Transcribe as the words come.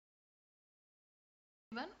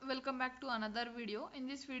Everyone, welcome back to another video. In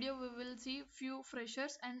this video we will see few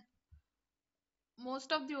freshers and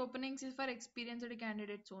most of the openings is for experienced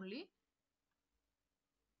candidates only.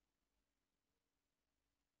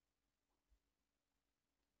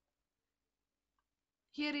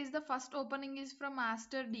 Here is the first opening is from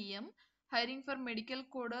Master DM, hiring for medical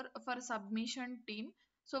coder for submission team.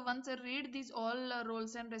 So once I read these all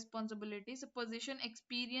roles and responsibilities, position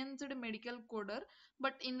experienced medical coder,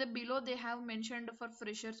 but in the below they have mentioned for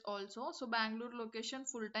freshers also. So Bangalore location,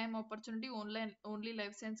 full time opportunity, only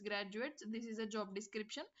life science graduates. This is a job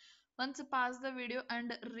description. Once pause the video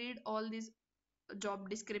and read all these job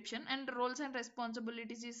description, and roles and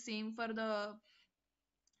responsibilities is same for the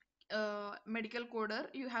medical coder.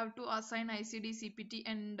 You have to assign ICD, CPT,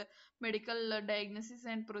 and medical diagnosis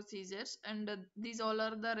and procedures, and these all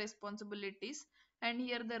are the responsibilities. And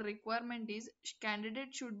here the requirement is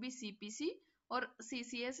candidate should be CPC or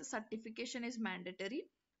CCS certification is mandatory.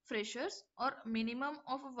 Freshers or minimum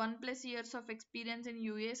of 1+ years of experience in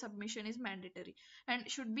UA submission is mandatory, and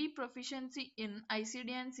should be proficiency in ICD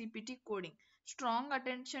and CPT coding, strong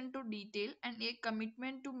attention to detail, and a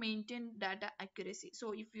commitment to maintain data accuracy.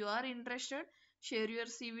 So if you are interested, share your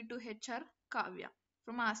CV to HR Kavya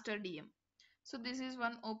from Master DM. So this is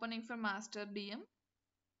one opening for Master DM.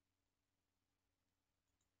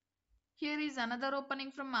 Here is another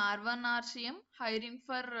opening from R1 RCM, hiring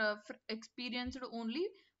for experienced only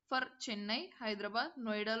for Chennai, Hyderabad,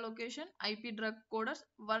 Noida location, IP drug coders,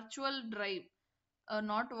 virtual drive,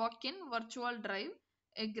 not walk-in, virtual drive.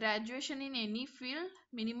 A graduation in any field,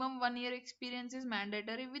 minimum 1 year experience is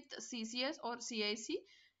mandatory with CCS or CIC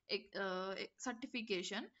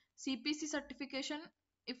certification. CPC certification,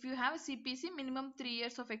 if you have CPC, minimum 3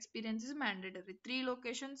 years of experience is mandatory. Three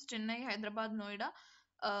locations: Chennai, Hyderabad, Noida.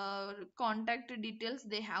 Contact details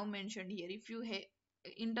they have mentioned here. If you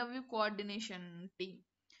interview coordination team.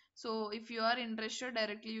 So if you are interested,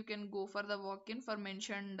 directly you can go for the walk-in for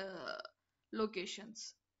mentioned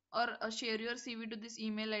locations, or share your CV to this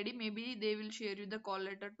email ID. Maybe they will share you the call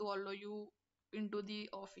letter to allow you into the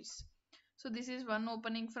office. So this is one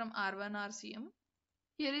opening from R1 RCM.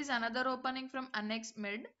 Here is another opening from Annex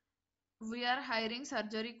Med. We are hiring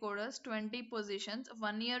surgery coders, 20 positions,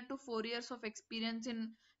 1 year to 4 years of experience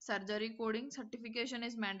in surgery coding. Certification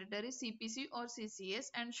is mandatory, CPC or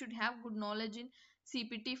CCS, and should have good knowledge in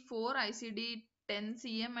CPT 4, ICD 10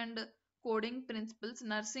 CM, and coding principles.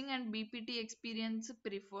 Nursing and BPT experience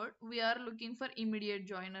preferred. We are looking for immediate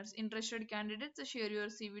joiners. Interested candidates, share your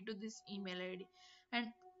CV to this email ID. And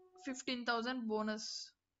 15,000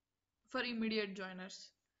 bonus for immediate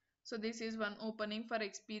joiners. So this is one opening for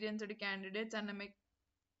experienced candidates, and I'm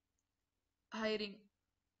hiring.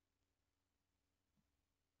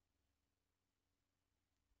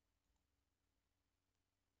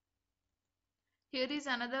 Here is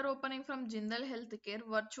another opening from Jindal Healthcare,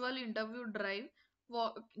 virtual interview drive.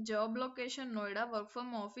 Job location Noida, work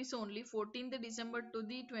from office only, 14th December to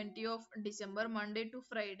the 20th of December, Monday to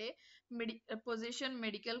Friday. Position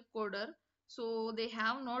medical coder. So they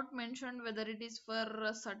have not mentioned whether it is for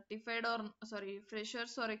certified or sorry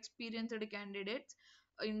freshers or experienced candidates.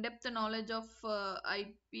 In-depth knowledge of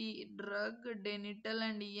IP, drug, denital,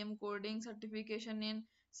 and EM coding, certification in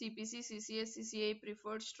CPC, CCS, CCI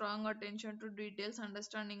preferred, strong attention to details,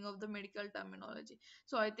 understanding of the medical terminology.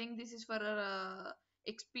 So I think this is for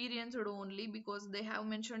experienced only, because they have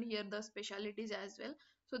mentioned here the specialties as well.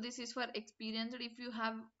 So this is for experienced. If you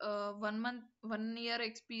have 1 month, 1 year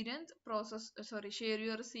experience, share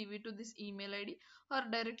your CV to this email ID, or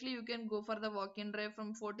directly you can go for the walk-in drive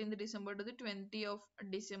from 14th December to the 20th of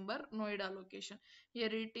December, Noida location. Here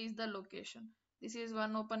it is the location. This is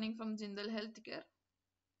one opening from Jindal Healthcare.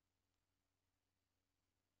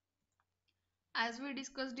 As we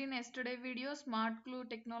discussed in yesterday video, Smart Clue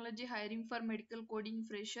technology hiring for medical coding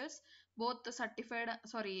freshers, both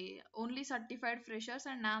the only certified freshers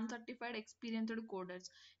and non-certified experienced coders.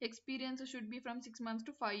 Experience should be from 6 months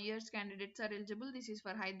to 5 years. Candidates are eligible. This is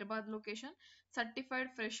for Hyderabad location. Certified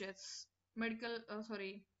freshers,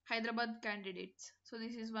 Hyderabad candidates. So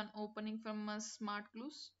this is one opening from Smart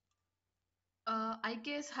Clues.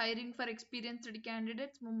 IKS hiring for experienced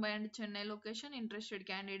candidates, Mumbai and Chennai location. Interested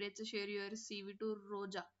candidates, share your CV to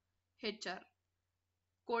Roja HR.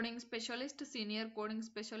 Coding specialist, senior coding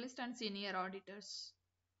specialist, and senior auditors.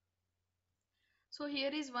 So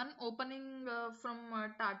here is one opening from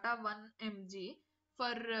Tata 1MG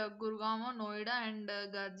for Gurgaon, Noida, and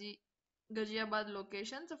Ghaziabad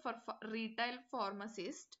locations for retail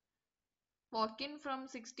pharmacist. Walk-in from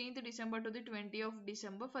 16th December to the 20th of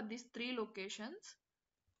December for these three locations.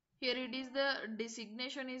 Here it is, the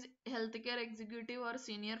designation is healthcare executive or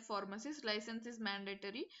senior pharmacist. License is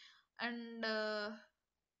mandatory. And I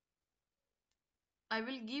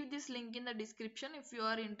will give this link in the description. If you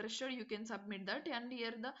are interested, you can submit that. And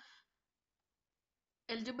here the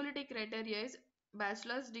eligibility criteria is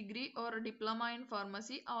bachelor's degree or diploma in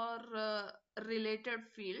pharmacy or related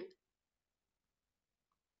field.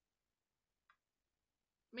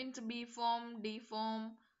 Means B form, D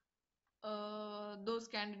form, those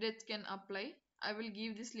candidates can apply. I will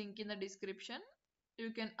give this link in the description.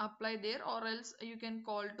 You can apply there, or else you can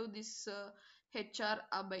call to this HR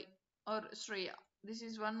Abhay or Shreya. This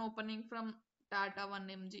is one opening from Tata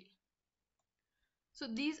 1MG. So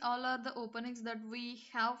these all are the openings that we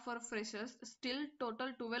have for freshers. Still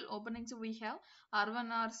total 12 openings we have.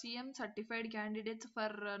 R1 RCM certified candidates for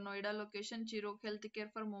Noida location, Chirok Healthcare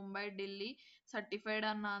for Mumbai, Delhi, certified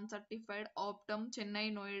and non-certified, Optum,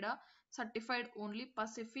 Chennai, Noida, certified only,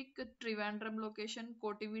 Pacific, Trivandrum location,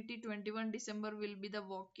 Cotiviti 21 December will be the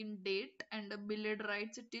walk-in date and billed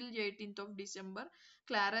rights till 18th of December.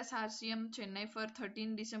 Claras RCM Chennai for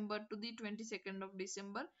 13 December to the 22nd of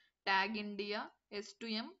December. Tag India,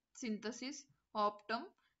 S2M, Synthesis, Optum,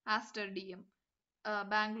 Aster DM.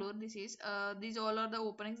 Bangalore, this is. These all are the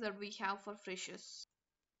openings that we have for freshers.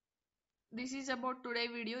 This is about today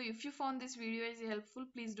video. If you found this video is helpful,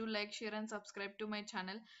 please do like, share and subscribe to my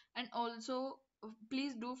channel. And also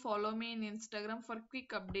please do follow me in Instagram for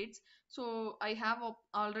quick updates. So I have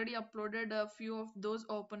already uploaded a few of those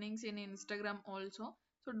openings in Instagram also.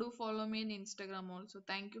 So do follow me in Instagram also.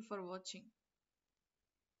 Thank you for watching.